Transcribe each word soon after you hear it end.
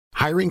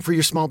Hiring for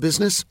your small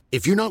business?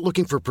 If you're not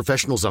looking for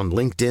professionals on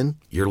LinkedIn,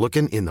 you're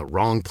looking in the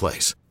wrong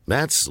place.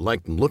 That's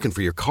like looking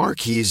for your car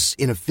keys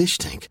in a fish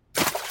tank.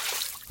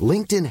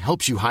 LinkedIn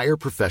helps you hire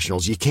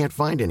professionals you can't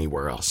find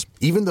anywhere else,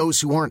 even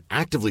those who aren't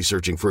actively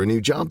searching for a new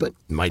job but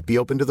might be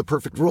open to the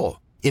perfect role.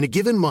 In a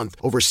given month,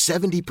 over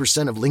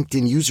 70% of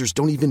LinkedIn users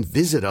don't even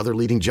visit other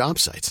leading job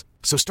sites.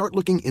 So start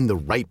looking in the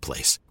right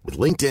place. With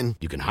LinkedIn,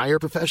 you can hire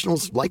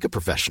professionals like a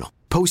professional.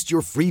 Post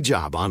your free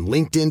job on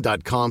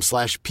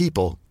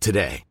linkedin.com/people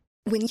today.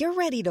 When you're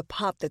ready to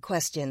pop the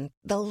question,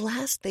 the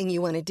last thing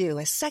you want to do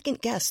is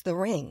second-guess the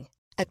ring.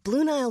 At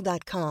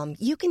BlueNile.com,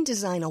 you can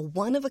design a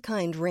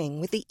one-of-a-kind ring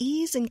with the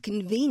ease and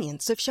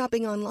convenience of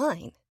shopping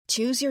online.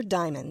 Choose your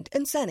diamond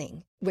and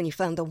setting. When you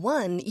find the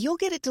one, you'll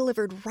get it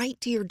delivered right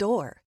to your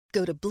door.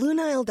 Go to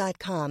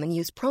BlueNile.com and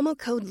use promo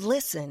code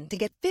LISTEN to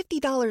get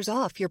 $50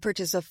 off your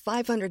purchase of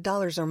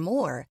 $500 or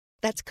more.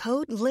 That's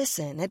code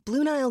LISTEN at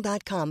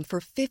BlueNile.com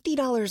for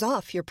 $50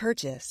 off your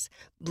purchase.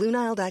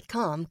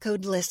 BlueNile.com,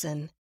 code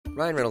LISTEN.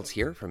 Ryan Reynolds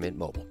here from Mint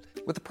Mobile.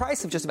 With the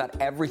price of just about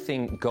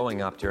everything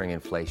going up during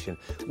inflation,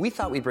 we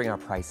thought we'd bring our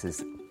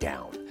prices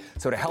down.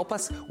 So to help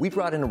us, we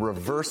brought in a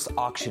reverse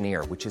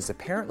auctioneer, which is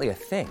apparently a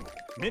thing.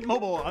 Mint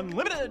Mobile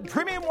Unlimited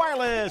Premium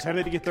Wireless. How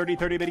to get 30,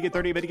 30, bit to get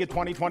 30, bit to get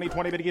 20, 20,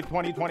 20, bit to get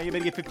 20, 20, bit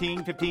to get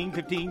 15, 15,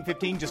 15,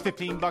 15, just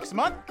 $15 a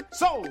month?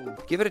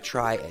 Sold! Give it a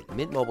try at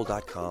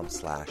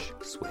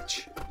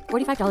mintmobile.com/switch.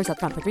 $45 up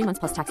front for 3 months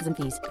plus taxes and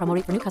fees. Promo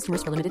rate for new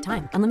customers for limited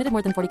time. Unlimited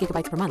more than 40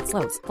 gigabytes per month.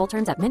 Slows full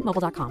terms at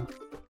mintmobile.com.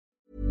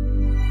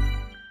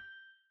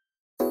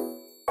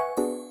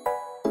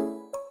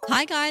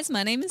 Hi guys,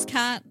 my name is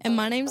Kat. And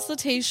my name's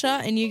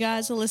Letitia, and you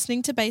guys are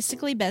listening to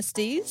Basically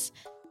Besties.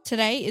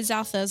 Today is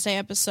our Thursday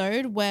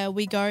episode where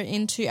we go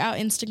into our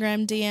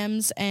Instagram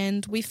DMs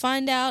and we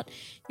find out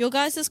your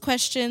guys'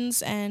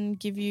 questions and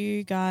give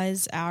you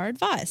guys our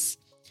advice.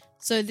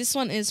 So this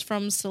one is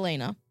from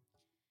Selena.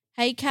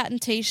 Hey Kat and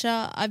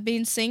Tisha, I've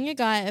been seeing a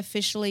guy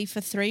officially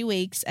for 3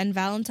 weeks and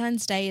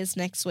Valentine's Day is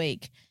next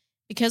week.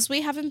 Because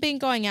we haven't been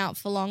going out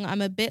for long,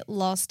 I'm a bit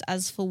lost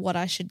as for what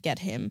I should get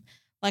him.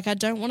 Like, I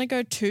don't want to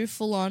go too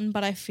full on,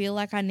 but I feel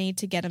like I need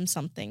to get him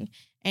something.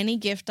 Any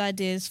gift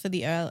ideas for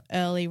the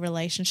early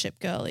relationship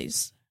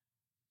girlies?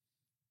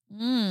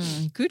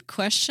 Good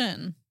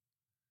question.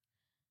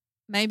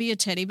 Maybe a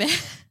teddy bear.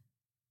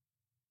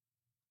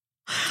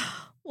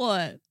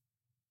 What?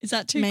 Is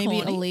that too Maybe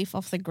corny? a leaf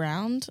off the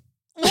ground?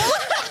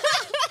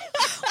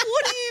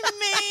 What do you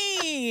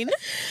mean?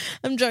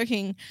 I'm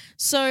joking.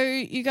 So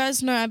you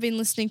guys know I've been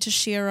listening to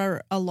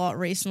Shira a lot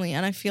recently,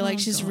 and I feel like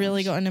she's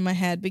really gotten in my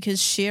head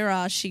because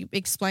Shira, she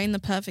explained the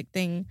perfect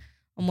thing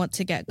on what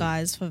to get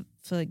guys for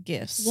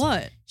gifts.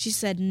 What? She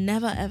said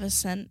never ever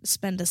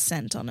spend a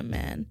cent on a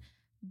man,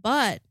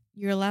 but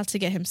you're allowed to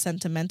get him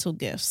sentimental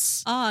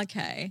gifts. Oh,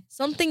 okay.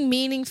 Something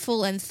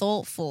meaningful and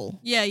thoughtful.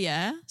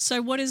 Yeah.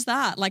 So what is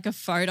that? Like a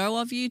photo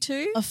of you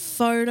two? A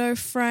photo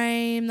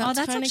frame. That's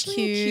kind of actually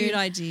cute. a cute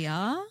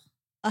idea.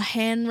 A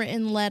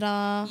handwritten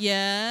letter.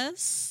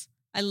 Yes.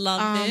 I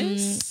love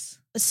this.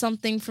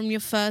 Something from your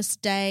first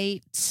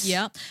date.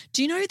 Yeah.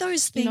 Do you know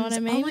those things? You know what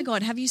I mean? Oh my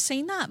God. Have you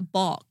seen that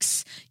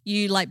box?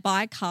 You like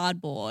buy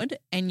cardboard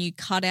and you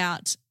cut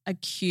out a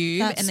cube.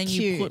 That's and then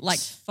cute. you put like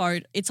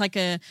it's like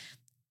a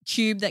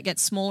cube that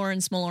gets smaller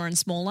and smaller and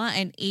smaller.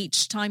 And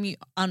each time you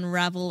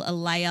unravel a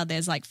layer,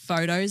 there's like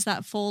photos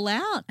that fall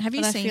out. Have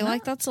you seen that? I feel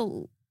like that's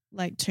too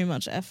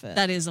much effort.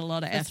 That is a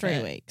lot of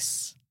effort. 3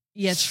 weeks.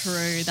 Yeah,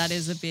 true. That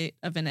is a bit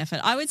of an effort.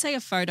 I would say a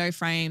photo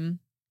frame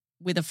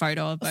with a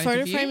photo of both of you. A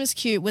photo frame is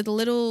cute with a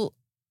little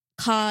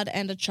card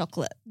and a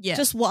chocolate. Yeah.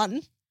 Just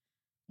one.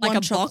 Like one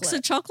a box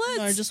of chocolates?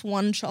 No, just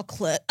one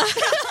chocolate.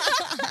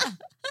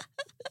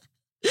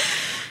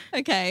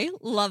 Okay,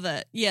 love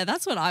it. Yeah,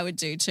 that's what I would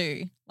do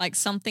too. Like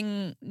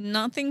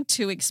nothing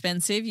too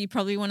expensive. You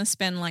probably want to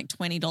spend like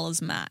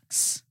 $20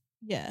 max.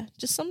 Yeah,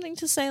 just something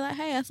to say like,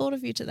 hey, I thought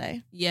of you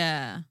today.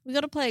 Yeah. We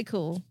got to play it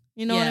cool.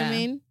 You know what I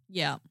mean?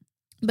 Yeah.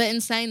 But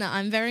in saying that,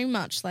 I'm very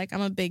much like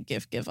I'm a big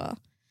gift giver.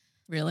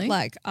 Really?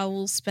 Like I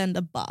will spend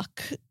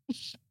 $1.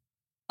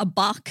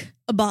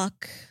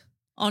 $1?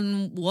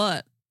 On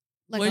what?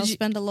 Like I'll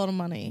spend a lot of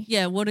money.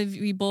 Yeah, what have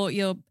you bought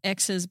your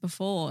exes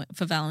before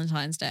for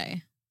Valentine's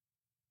Day?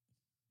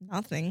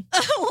 Nothing.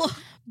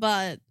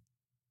 But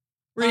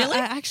really?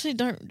 I actually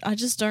don't. I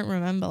just don't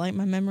remember. Like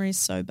my memory is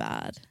so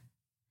bad.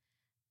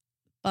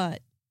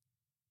 But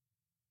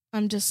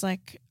I'm just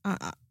like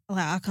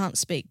I can't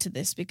speak to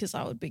this because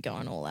I would be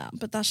going all out.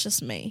 But that's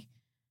just me.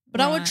 But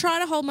I would try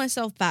to hold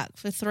myself back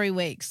for 3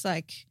 weeks.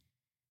 Like,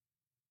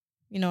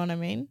 you know what I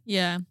mean?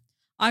 Yeah.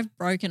 I've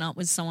broken up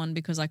with someone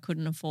because I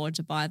couldn't afford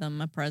to buy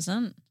them a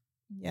present.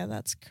 Yeah,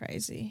 that's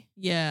crazy.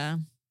 Yeah.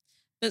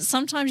 But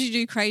sometimes you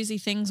do crazy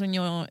things when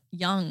you're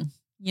young.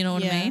 You know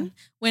what I mean?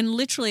 When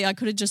literally I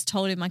could have just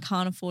told him I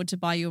can't afford to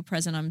buy you a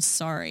present, I'm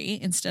sorry,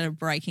 instead of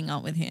breaking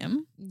up with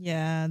him.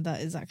 Yeah, that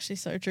is actually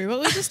so true.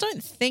 But we just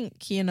don't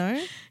think, you know?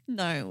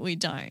 No, we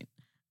don't.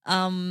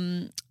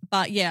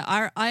 But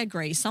yeah, I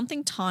agree.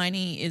 Something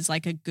tiny is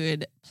like a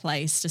good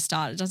place to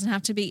start. It doesn't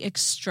have to be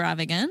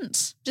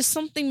extravagant. Just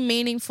something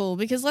meaningful,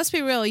 because let's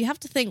be real, you have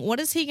to think,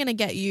 what is he going to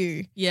get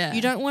you? Yeah.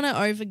 You don't want to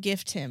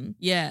overgift him.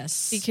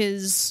 Yes.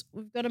 Because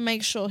we've got to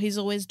make sure he's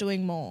always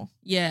doing more.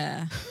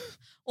 Yeah.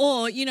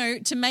 Or, you know,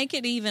 to make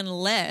it even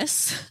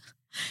less,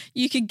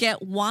 you could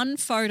get one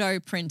photo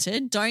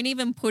printed. Don't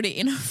even put it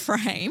in a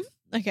frame.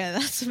 Okay,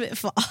 that's a bit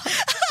far.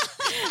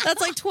 That's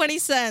like 20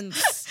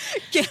 cents.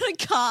 Get a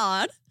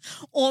card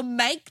or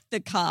make the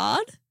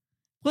card,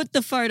 put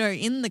the photo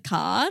in the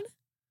card,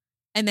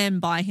 and then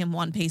buy him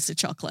one piece of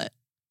chocolate.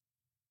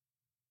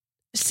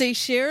 See,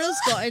 Shira's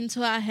got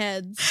into our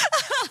heads.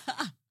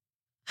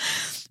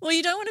 Well,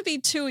 you don't want to be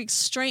too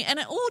extreme. And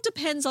it all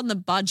depends on the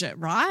budget,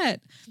 right?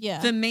 Yeah.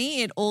 For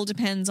me, it all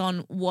depends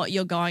on what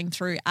you're going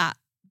through at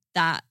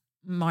that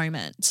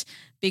moment.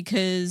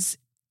 Because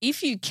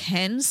if you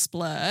can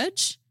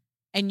splurge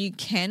and you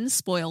can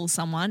spoil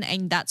someone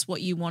and that's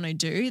what you want to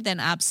do, then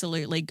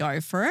absolutely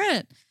go for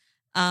it.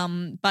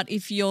 But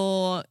if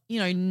you're, you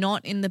know,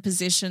 not in the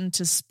position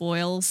to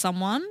spoil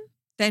someone,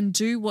 then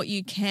do what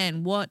you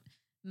can. What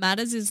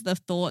matters is the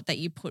thought that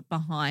you put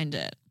behind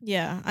it.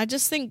 Yeah, I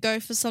just think go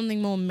for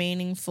something more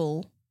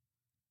meaningful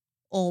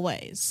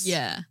always.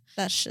 Yeah.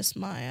 That's just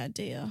my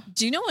idea.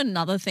 Do you know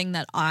another thing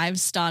that I've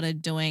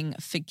started doing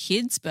for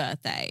kids'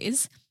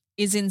 birthdays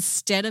is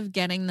instead of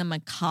getting them a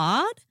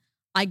card,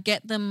 I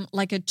get them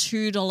like a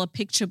 $2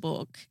 picture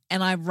book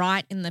and I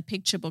write in the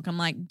picture book, I'm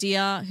like,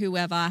 dear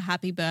whoever,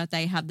 happy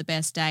birthday, have the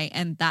best day,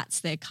 and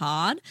that's their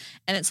card.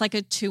 And it's like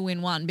a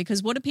 2-in-1,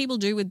 because what do people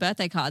do with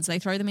birthday cards? They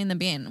throw them in the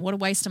bin. What a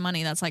waste of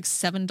money. That's like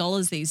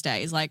 $7 these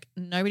days. Like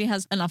nobody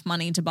has enough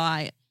money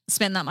to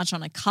spend that much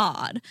on a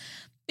card.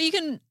 But you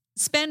can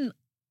spend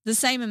the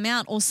same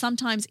amount or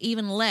sometimes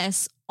even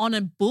less on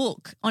a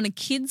book, on a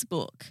kid's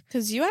book.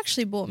 Because you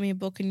actually bought me a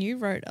book and you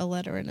wrote a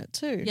letter in it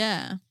too.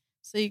 Yeah.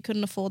 So you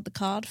couldn't afford the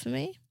card for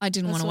me? I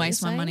didn't want to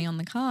waste my money on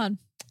the card.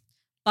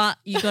 But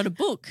you got a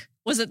book.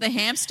 Was it the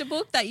hamster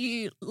book that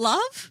you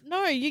love?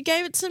 No, you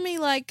gave it to me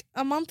like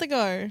a month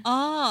ago.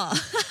 Oh.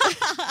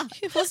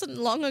 It wasn't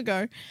long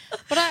ago.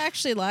 But I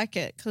actually like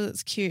it because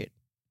it's cute.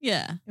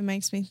 Yeah. It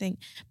makes me think.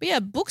 But yeah,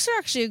 books are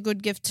actually a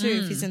good gift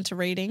too if he's into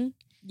reading.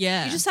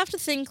 Yeah. You just have to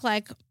think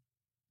like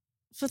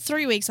for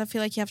 3 weeks, I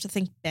feel like you have to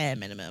think bare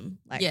minimum.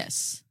 Like,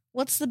 yes.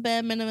 What's the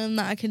bare minimum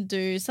that I can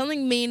do?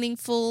 Something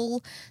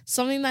meaningful,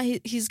 something that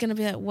he's going to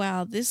be like,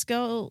 wow, this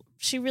girl,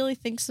 she really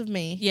thinks of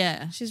me.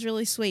 Yeah. She's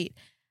really sweet.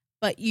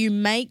 But you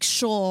make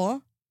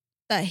sure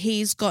that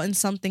he's gotten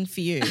something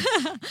for you.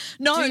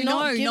 No, do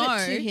not give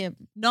it to him.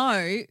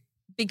 No,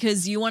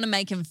 because you want to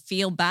make him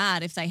feel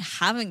bad if they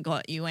haven't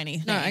got you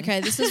anything. No, okay,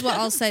 this is what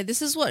I'll say.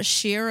 This is what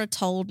Shira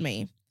told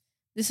me.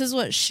 This is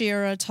what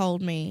Shira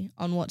told me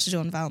on what to do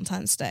on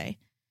Valentine's Day.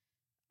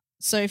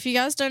 So if you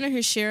guys don't know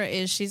who Shira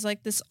is, she's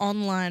like this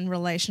online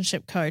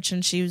relationship coach,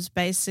 and she was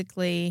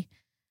basically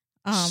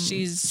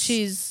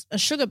she's a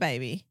sugar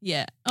baby.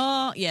 Yeah.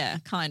 Oh, yeah,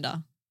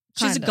 kinda.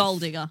 She's a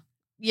gold digger.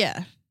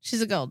 Yeah,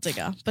 she's a gold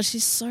digger, but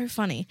she's so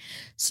funny.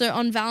 So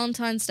on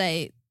Valentine's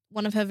Day,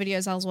 one of her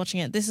videos, I was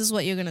watching it, this is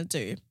what you're going to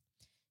do.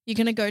 You're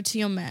going to go to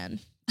your man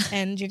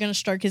and you're going to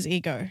stroke his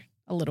ego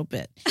a little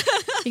bit.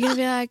 You're going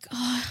to be like,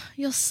 oh,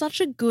 you're such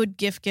a good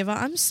gift giver.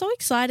 I'm so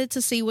excited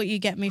to see what you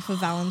get me for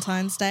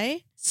Valentine's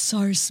Day.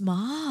 So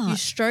smart. You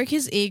stroke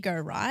his ego,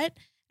 right?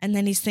 And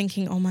then he's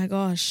thinking, oh my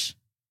gosh,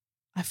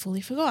 I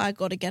fully forgot. I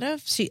got to get her.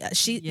 Yes.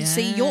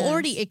 See, you're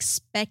already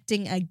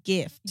expecting a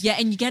gift. Yeah,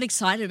 and you get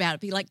excited about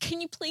it. Be like,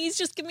 can you please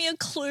just give me a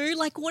clue?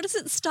 Like, what does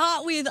it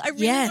start with? I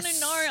really want to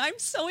know. I'm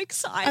so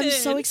excited. I'm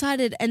so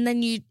excited. And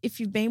then if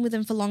you've been with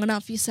him for long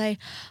enough, you say,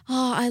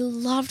 oh, I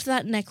loved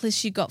that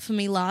necklace you got for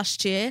me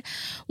last year.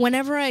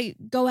 Whenever I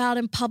go out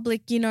in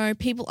public, you know,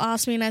 people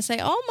ask me and I say,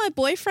 oh, my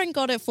boyfriend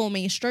got it for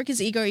me. Stroke his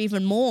ego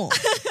even more.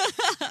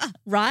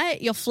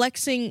 Right? You're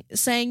flexing,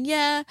 saying,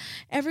 yeah,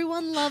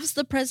 everyone loves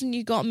the present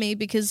you got me,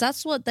 because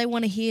that's what they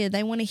want to hear.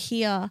 They want to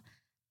hear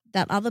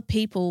that other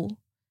people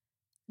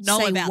know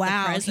say, about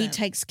wow, the present. he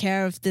takes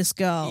care of this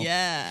girl.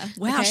 Yeah.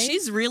 Wow, Okay?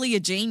 she's really a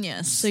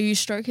genius. So you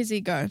stroke his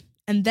ego,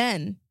 and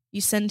then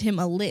you send him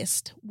a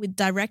list with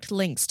direct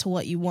links to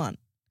what you want.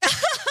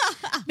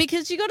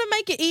 Because you got to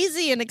make it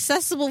easy and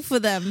accessible for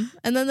them,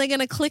 and then they're going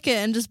to click it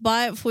and just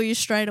buy it for you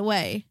straight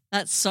away.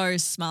 That's so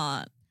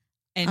smart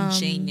and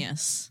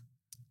genius.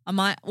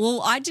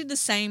 I did the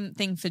same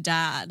thing for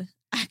Dad,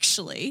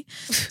 actually.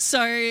 So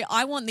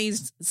I want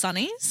these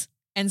sunnies.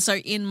 And so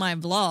in my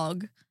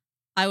vlog,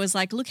 I was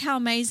like, look how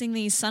amazing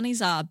these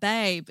sunnies are.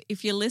 Babe,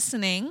 if you're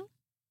listening,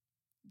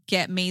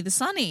 get me the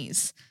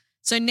sunnies.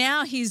 So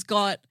now he's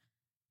got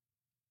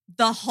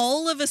the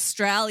whole of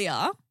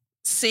Australia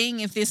seeing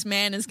if this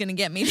man is going to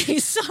get me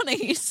these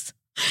sunnies.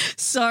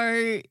 So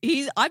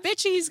I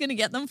bet you he's going to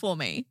get them for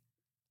me.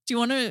 Do you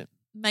want to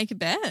make a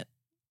bet?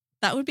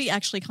 That would be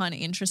actually kind of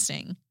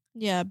interesting.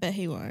 Yeah, I bet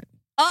he won't.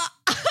 Ah!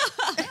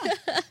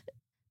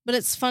 But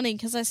it's funny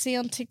because I see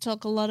on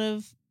TikTok a lot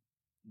of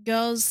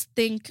girls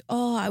think,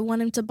 oh, I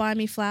want him to buy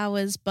me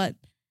flowers, but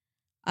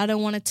I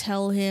don't want to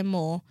tell him,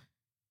 or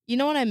You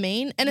know what I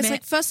mean? And it's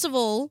like, first of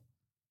all,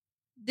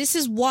 this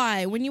is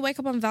why when you wake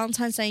up on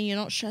Valentine's Day and you're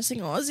not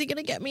stressing, oh, is he going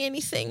to get me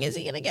anything? Is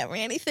he going to get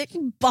me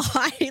anything?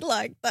 Bye.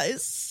 Like, that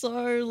is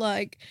so,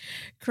 like,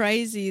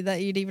 crazy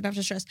that you'd even have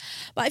to stress.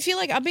 But I feel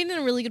like I've been in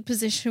a really good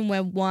position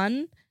where,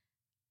 one,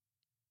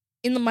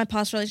 in my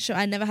past relationship,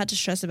 I never had to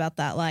stress about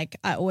that. Like,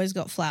 I always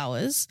got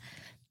flowers.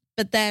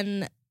 But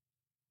then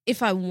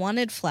if I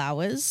wanted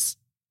flowers,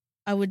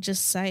 I would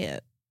just say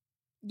it.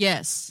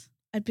 Yes.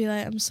 I'd be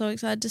like, I'm so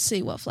excited to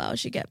see what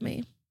flowers you get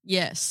me.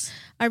 Yes.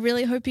 I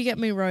really hope you get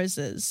me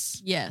roses.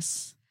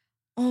 Yes.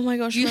 Oh my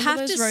gosh, you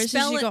remember have those to roses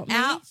spell you it got me?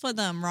 out for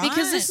them, right?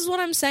 Because this is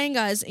what I'm saying,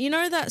 guys. You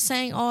know that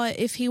saying, oh,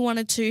 if he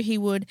wanted to, he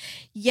would.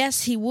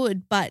 Yes, he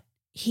would, but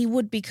he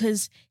would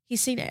because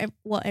he's seen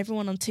what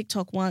everyone on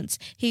TikTok wants.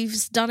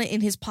 He's done it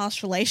in his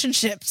past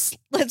relationships.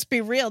 Let's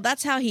be real.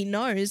 That's how he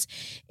knows.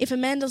 If a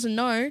man doesn't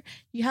know,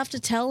 you have to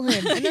tell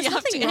him. And there's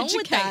nothing wrong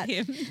with that.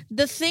 Him.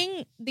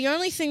 The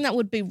only thing that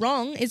would be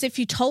wrong is if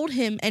you told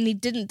him and he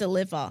didn't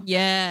deliver.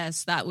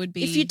 Yes, that would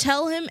be. If you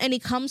tell him and he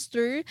comes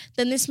through,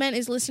 then this man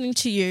is listening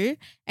to you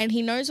and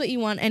he knows what you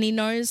want and he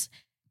knows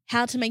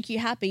how to make you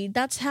happy.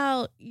 That's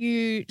how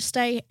you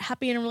stay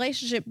happy in a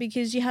relationship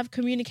because you have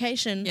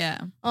communication. Yeah.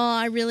 Oh,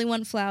 I really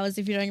want flowers.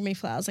 If you don't give me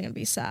flowers, I'm going to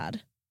be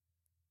sad.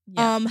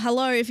 Yeah.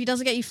 Hello, if he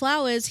doesn't get you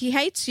flowers, he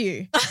hates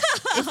you.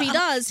 If he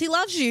does, he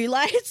loves you.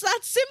 Like, it's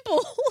that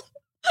simple.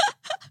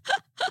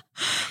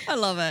 I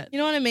love it. You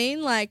know what I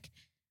mean? Like,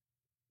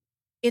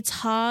 it's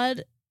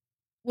hard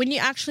when you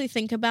actually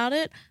think about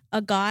it.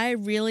 A guy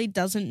really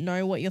doesn't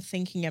know what you're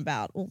thinking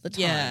about all the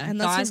time. Yeah,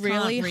 and that's guys a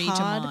really can't read your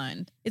hard.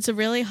 mind. It's a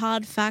really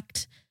hard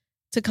fact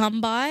to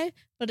come by,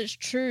 but it's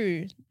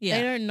true. Yeah.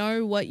 They don't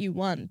know what you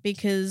want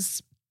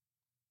because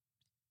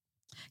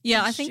Yeah,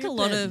 it's I think a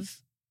lot stupid. of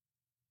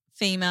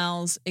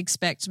females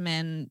expect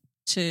men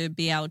to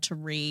be able to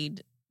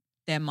read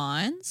their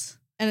minds.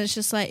 And it's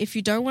just like, if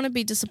you don't want to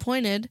be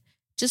disappointed,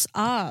 just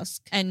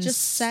ask and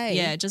just say.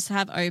 Yeah, just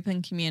have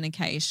open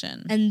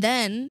communication. And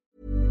then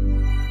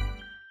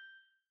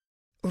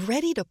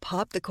Ready to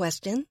pop the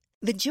question?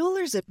 The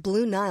jewelers at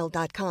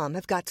BlueNile.com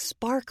have got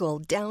sparkle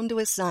down to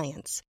a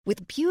science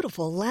with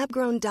beautiful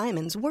lab-grown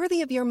diamonds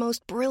worthy of your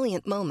most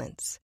brilliant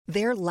moments.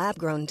 Their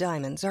lab-grown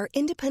diamonds are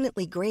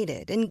independently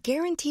graded and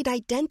guaranteed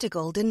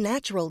identical to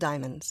natural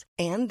diamonds,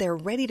 and they're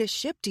ready to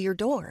ship to your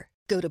door.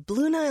 Go to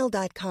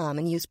BlueNile.com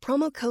and use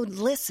promo code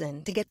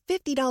LISTEN to get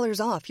 $50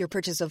 off your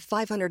purchase of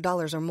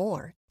 $500 or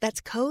more.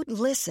 That's code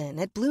LISTEN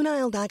at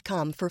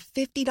BlueNile.com for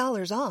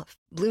 $50 off.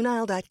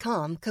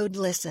 BlueNile.com, code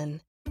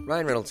LISTEN.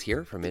 Ryan Reynolds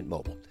here from Mint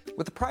Mobile.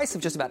 With the price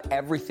of just about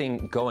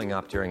everything going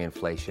up during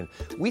inflation,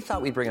 we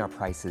thought we'd bring our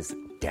prices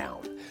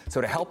down.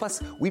 So to help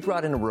us, we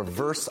brought in a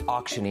reverse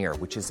auctioneer,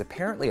 which is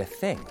apparently a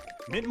thing.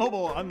 Mint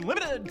Mobile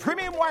Unlimited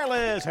Premium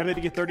Wireless. How to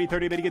get 30,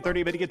 30, bit to get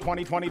 30, bit to get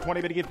 20, 20,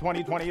 20, bit to get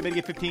 20, 20, bit to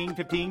get 15,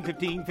 15,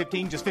 15,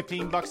 15, just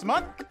 $15 a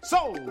month?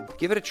 Sold!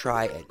 Give it a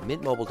try at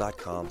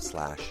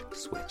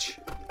mintmobile.com/switch.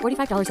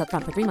 $45 up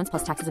front for 3 months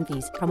plus taxes and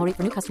fees. Promo rate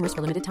for new customers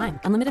for limited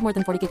time. Unlimited more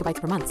than 40 gigabytes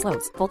per month.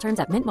 Slows full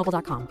terms at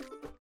mintmobile.com.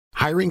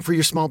 Hiring for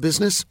your small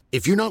business?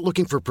 If you're not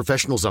looking for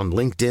professionals on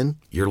LinkedIn,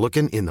 you're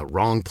looking in the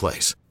wrong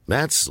place.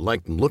 That's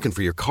like looking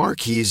for your car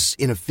keys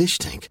in a fish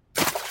tank.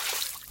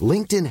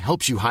 LinkedIn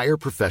helps you hire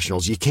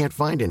professionals you can't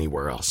find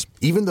anywhere else,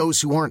 even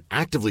those who aren't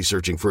actively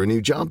searching for a new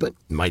job but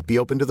might be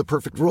open to the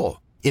perfect role.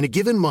 In a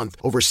given month,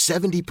 over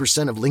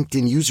 70% of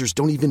LinkedIn users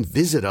don't even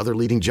visit other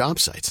leading job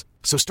sites.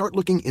 So start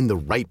looking in the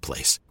right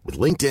place. With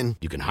LinkedIn,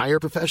 you can hire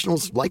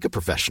professionals like a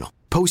professional.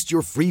 Post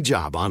your free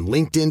job on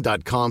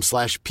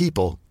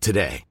linkedin.com/people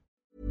today.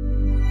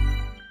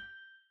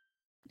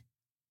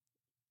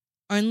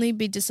 only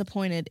be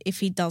disappointed if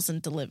he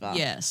doesn't deliver.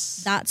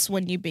 Yes. That's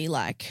when you be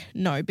like,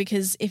 no,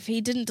 because if he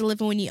didn't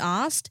deliver when you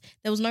asked,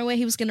 there was no way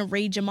he was going to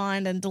read your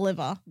mind and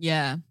deliver.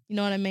 Yeah. You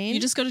know what I mean?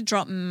 You just got to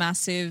drop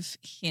massive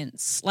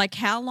hints. Like,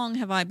 how long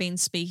have I been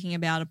speaking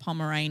about a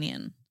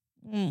Pomeranian?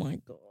 Oh my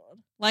God.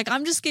 Like,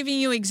 I'm just giving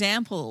you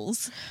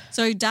examples.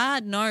 So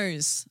Dad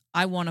knows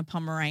I want a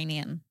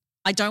Pomeranian.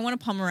 I don't want a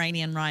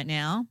Pomeranian right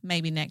now,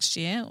 maybe next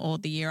year or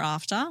the year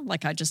after.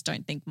 Like, I just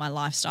don't think my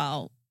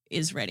lifestyle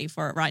is ready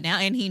for it right now,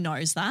 and he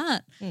knows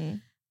that.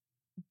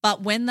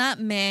 But when that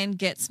man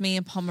gets me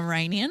a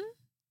Pomeranian,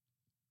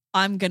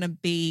 I'm going to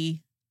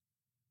be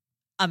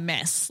a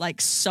mess, like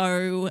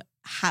so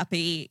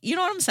happy. You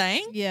know what I'm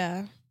saying?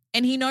 Yeah.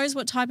 And he knows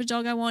what type of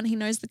dog I want. He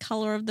knows the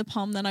color of the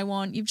pom that I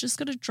want. You've just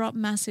got to drop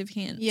massive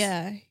hints.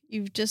 Yeah.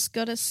 You've just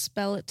got to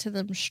spell it to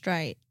them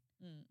straight,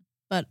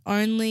 but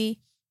only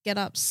get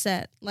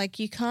upset. Like,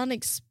 you can't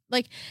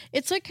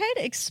it's okay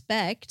to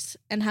expect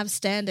and have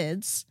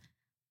standards,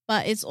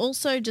 but it's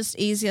also just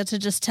easier to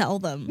just tell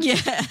them.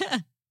 Yeah.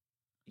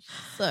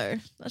 So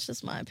that's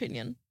just my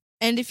opinion.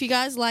 And if you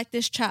guys like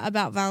this chat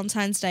about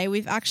Valentine's Day,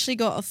 we've actually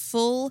got a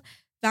full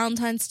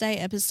Valentine's Day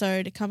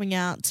episode coming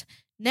out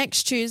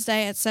next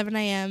Tuesday at 7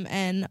 a.m.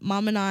 and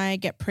Mum and I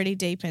get pretty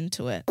deep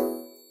into it.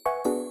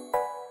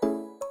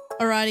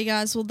 Alrighty,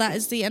 guys. Well, that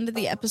is the end of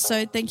the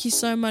episode. Thank you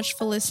so much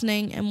for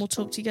listening, and we'll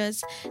talk to you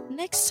guys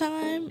next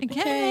time.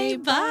 Okay,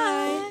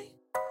 bye.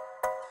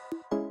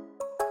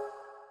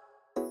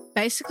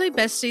 Basically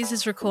Besties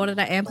is recorded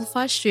at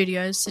Amplify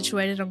Studios,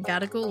 situated on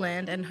Gadigal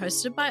land, and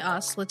hosted by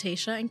us,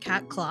 Letitia and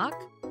Kat Clark.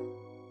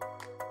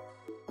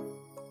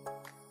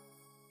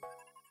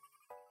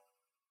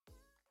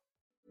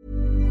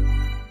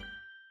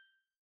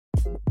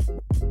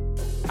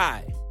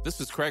 Hi, this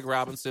is Craig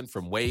Robinson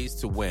from Ways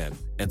to Win,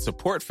 and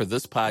support for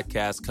this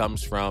podcast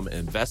comes from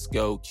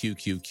Invesco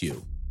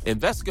QQQ.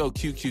 Invesco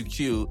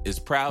QQQ is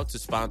proud to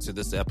sponsor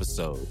this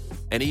episode,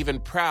 and even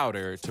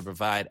prouder to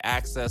provide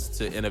access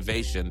to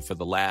innovation for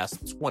the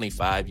last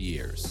 25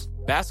 years.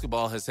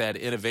 Basketball has had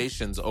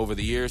innovations over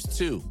the years,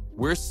 too.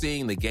 We're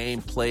seeing the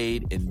game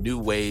played in new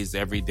ways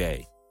every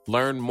day.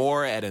 Learn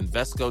more at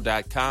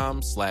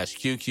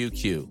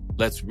Invesco.com/QQQ.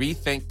 Let's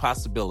rethink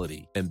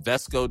possibility.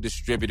 Invesco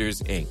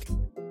Distributors, Inc.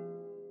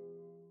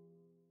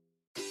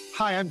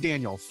 Hi, I'm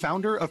Daniel,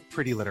 founder of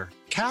Pretty Litter.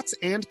 Cats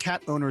and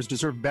cat owners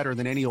deserve better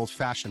than any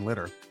old-fashioned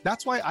litter.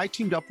 That's why I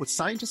teamed up with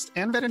scientists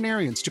and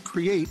veterinarians to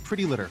create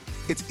Pretty Litter.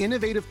 Its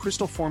innovative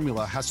crystal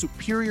formula has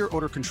superior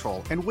odor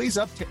control and weighs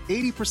up to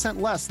 80%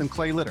 less than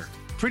clay litter.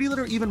 Pretty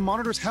Litter even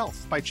monitors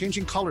health by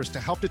changing colors to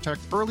help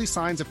detect early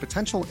signs of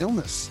potential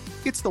illness.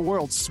 It's the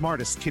world's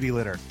smartest kitty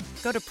litter.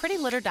 Go to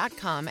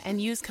prettylitter.com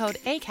and use code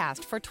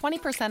ACAST for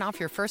 20% off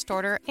your first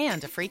order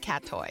and a free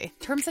cat toy.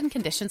 Terms and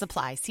conditions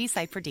apply. See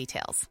site for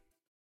details.